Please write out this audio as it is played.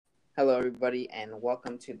Hello, everybody, and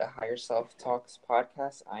welcome to the Higher Self Talks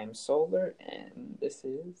podcast. I am Solar, and this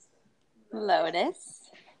is Lotus.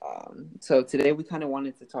 So today we kind of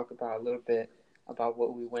wanted to talk about a little bit about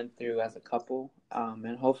what we went through as a couple,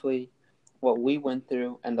 and hopefully what we went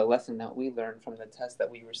through and the lesson that we learned from the test that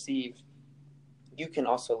we received, you can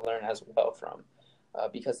also learn as well from,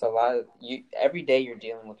 because a lot of you every day you're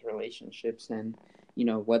dealing with relationships, and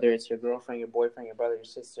whether it's your girlfriend, your boyfriend, your brother, your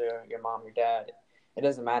sister, your mom, your dad, it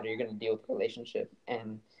doesn't matter. You're going to deal with a relationship,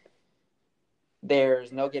 and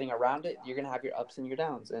there's no getting around it. You're going to have your ups and your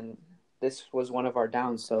downs, and this was one of our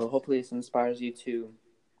downs. So hopefully this inspires you to,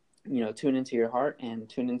 tune into your heart and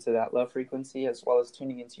tune into that love frequency, as well as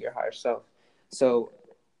tuning into your higher self. So,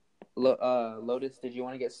 Lotus, did you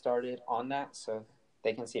want to get started on that so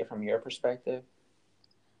they can see it from your perspective?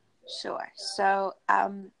 Sure. So,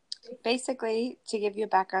 basically, to give you a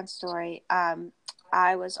background story,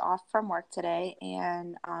 I was off from work today,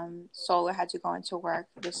 and Solar had to go into work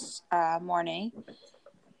this morning.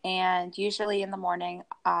 And usually in the morning,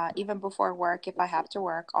 even before work, if I have to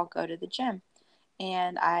work, I'll go to the gym.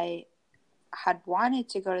 And I had wanted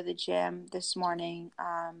to go to the gym this morning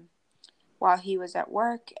while he was at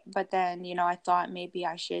work, but then, I thought maybe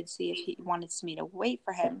I should see if he wanted me to wait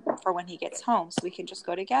for him for when he gets home so we can just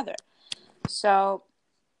go together. So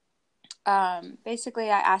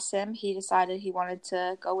basically I asked him, he decided he wanted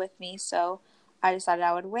to go with me, so I decided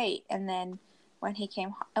I would wait. And then when he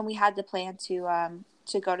came, and we had the plan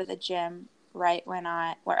to go to the gym right when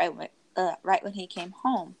he came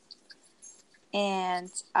home.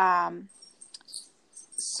 And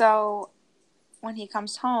so when he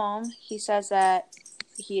comes home, he says that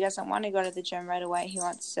he doesn't want to go to the gym right away. He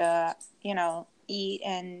wants to, eat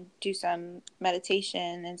and do some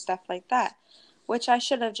meditation and stuff like that, which I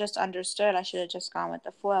should have just understood. I should have just gone with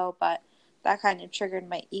the flow, but that kind of triggered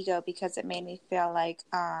my ego because it made me feel like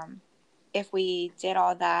if we did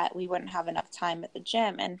all that, we wouldn't have enough time at the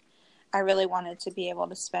gym. And I really wanted to be able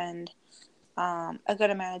to spend a good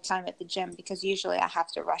amount of time at the gym because usually I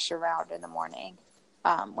have to rush around in the morning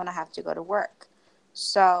when I have to go to work.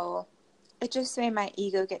 So it just made my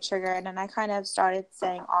ego get triggered, and I kind of started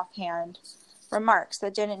saying offhand remarks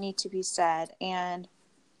that didn't need to be said. And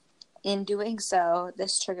in doing so,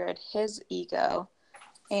 this triggered his ego,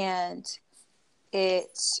 and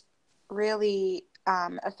it really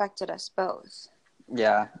affected us both.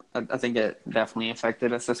 Yeah, I think it definitely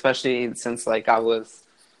affected us, especially since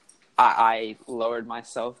I lowered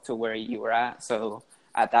myself to where you were at. So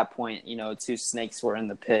at that point, two snakes were in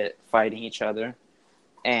the pit fighting each other.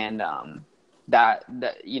 And that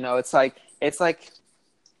it's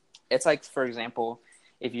like, for example,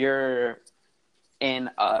 if you're in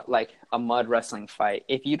a mud wrestling fight,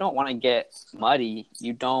 if you don't want to get muddy,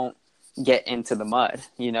 you don't get into the mud.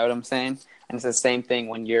 You know what I'm saying? And it's the same thing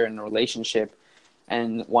when you're in a relationship,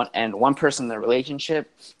 and one person in the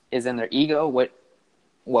relationship is in their ego.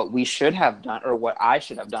 What we should have done, or what I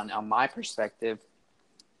should have done on my perspective,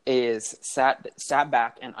 is sat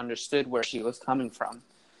back and understood where she was coming from.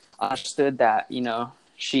 Understood that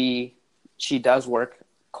she does work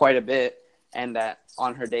quite a bit, and that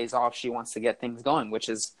on her days off she wants to get things going, which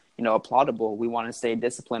is applaudable. We want to stay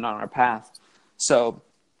disciplined on our path. So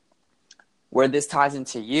where this ties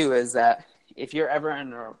into you is that if you're ever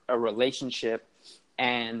in a relationship,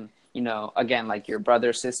 and again, like your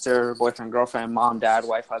brother, sister, boyfriend, girlfriend, mom, dad,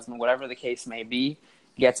 wife, husband, whatever the case may be,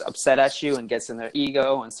 gets upset at you and gets in their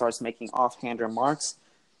ego and starts making offhand remarks,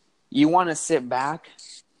 you want to sit back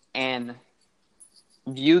and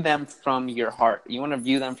view them from your heart. You want to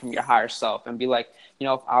view them from your higher self and be like,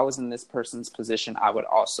 if I was in this person's position, I would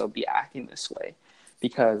also be acting this way.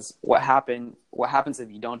 Because what happens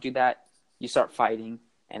if you don't do that? You start fighting,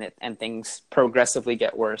 and things progressively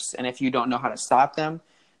get worse. And if you don't know how to stop them,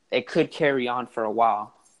 it could carry on for a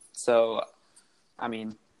while. So, I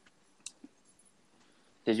mean,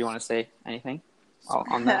 did you want to say anything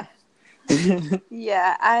on that?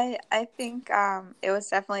 Yeah, I think it was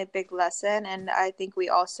definitely a big lesson, and I think we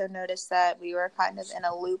also noticed that we were kind of in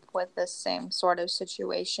a loop with the same sort of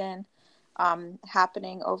situation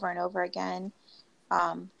happening over and over again,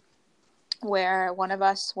 where one of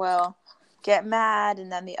us will get mad,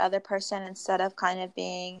 and then the other person, instead of kind of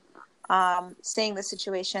being seeing the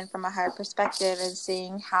situation from a higher perspective and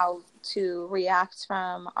seeing how to react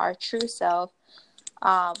from our true self,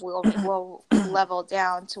 will level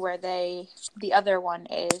down to where the other one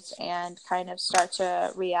is, and kind of start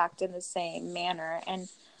to react in the same manner. And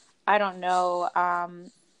I don't know.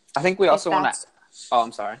 I think we also want to. Oh,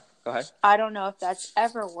 I'm sorry. Go ahead. I don't know if that's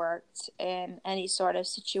ever worked in any sort of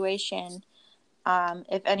situation.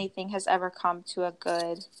 If anything has ever come to a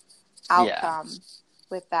good outcome.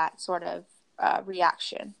 with that sort of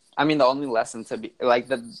reaction. I mean, the only lesson to be like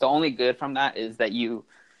the only good from that is that you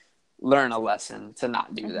learn a lesson to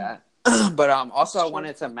not do that. But also I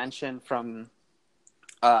wanted to mention from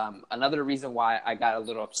another reason why I got a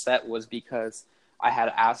little upset was because I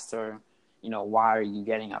had asked her, why are you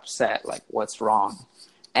getting upset? Like, what's wrong?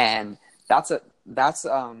 And that's a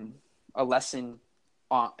lesson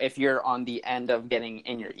if you're on the end of getting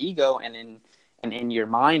in your ego and in your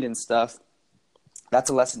mind and stuff. That's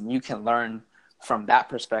a lesson you can learn from that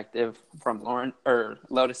perspective, from Lauren or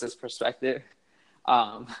Lotus's perspective,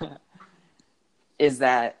 is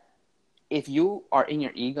that if you are in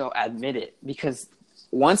your ego, admit it, because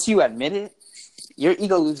once you admit it, your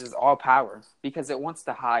ego loses all power because it wants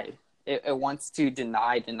to hide. It wants to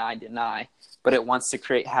deny, but it wants to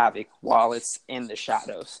create havoc while it's in the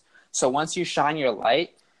shadows. So once you shine your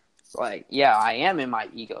light, like, yeah, I am in my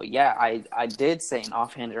ego. Yeah, I did say an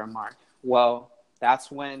offhanded remark. Well, that's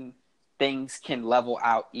when things can level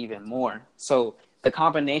out even more. So the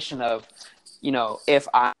combination of, if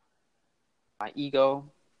my ego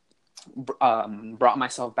brought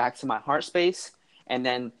myself back to my heart space and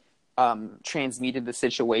then transmuted the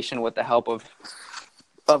situation with the help of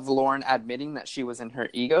Lauren admitting that she was in her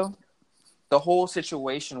ego, the whole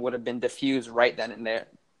situation would have been diffused right then and there.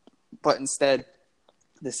 But instead,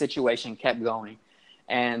 the situation kept going.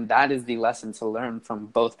 And that is the lesson to learn from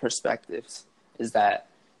both perspectives, is that,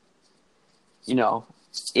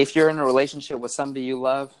 if you're in a relationship with somebody you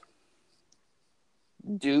love,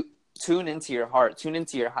 tune into your heart, tune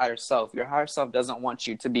into your higher self. Your higher self doesn't want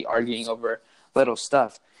you to be arguing over little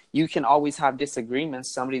stuff. You can always have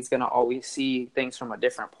disagreements. Somebody's going to always see things from a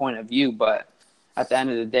different point of view. But at the end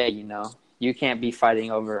of the day, you can't be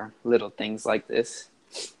fighting over little things like this.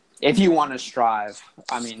 If you want to strive.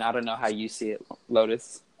 I mean, I don't know how you see it,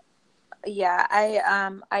 Lotus. Yeah,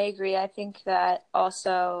 I agree. I think that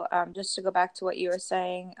also, just to go back to what you were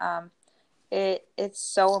saying, it's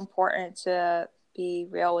so important to be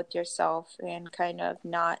real with yourself and kind of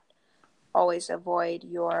not always avoid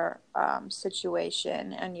your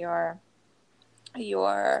situation and your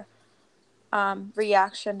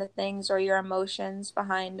reaction to things or your emotions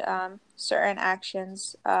behind certain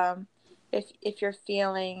actions. If you're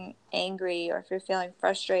feeling angry or if you're feeling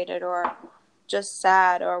frustrated or just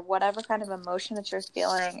sad or whatever kind of emotion that you're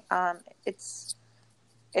feeling, it's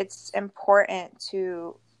important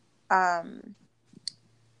to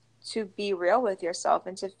be real with yourself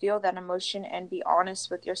and to feel that emotion and be honest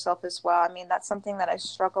with yourself as well. I mean, that's something that I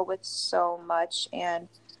struggle with so much. And,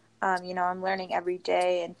 I'm learning every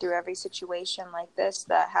day and through every situation like this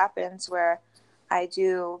that happens where I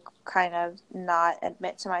do kind of not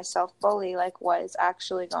admit to myself fully, like, what is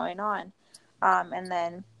actually going on. And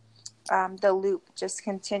then the loop just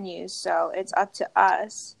continues. So it's up to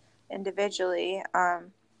us individually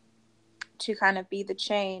to kind of be the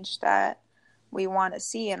change that we want to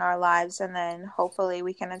see in our lives, and then hopefully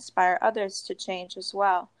we can inspire others to change as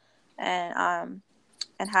well, and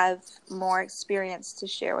have more experience to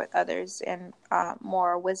share with others and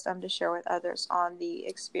more wisdom to share with others on the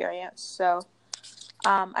experience. So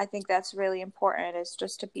I think that's really important, is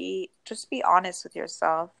just be honest with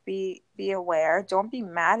yourself, be aware. Don't be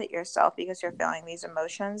mad at yourself because you're feeling these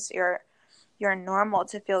emotions. You're normal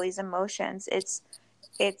to feel these emotions.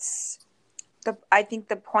 I think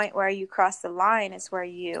the point where you cross the line is where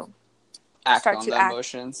you start on the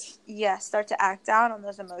emotions. Yeah, start to act out on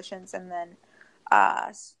those emotions, and then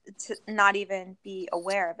to not even be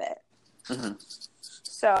aware of it. Mm-hmm.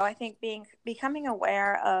 So I think becoming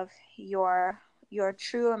aware of your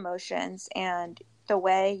true emotions and the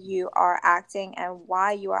way you are acting and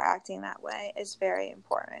why you are acting that way is very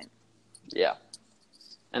important. Yeah.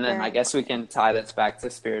 And then I guess we can tie this back to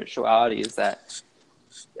spirituality, is that,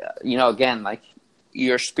 again, like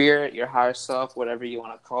your spirit, your higher self, whatever you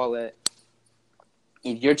want to call it,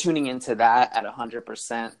 if you're tuning into that at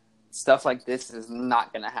 100%, stuff like this is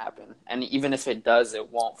not going to happen. And even if it does, it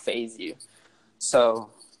won't phase you. So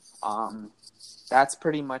that's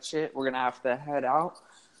pretty much it. We're going to have to head out.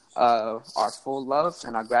 Our full love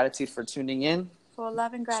and our gratitude for tuning in. Full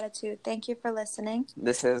love and gratitude. Thank you for listening.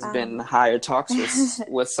 This has been Higher Talks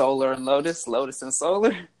with Solar and Lotus and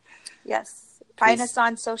Solar. Yes. Find us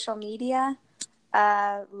on social media.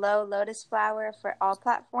 Low Lotus Flower for all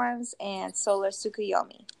platforms, and Solar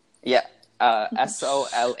Tsukuyomi. Yeah.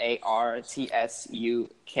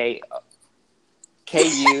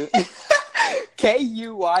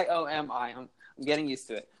 SOLARTSUKUYOMI. I'm getting used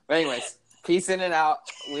to it. But anyways, peace in and out.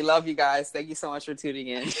 We love you guys. Thank you so much for tuning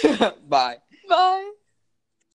in. Bye. Bye.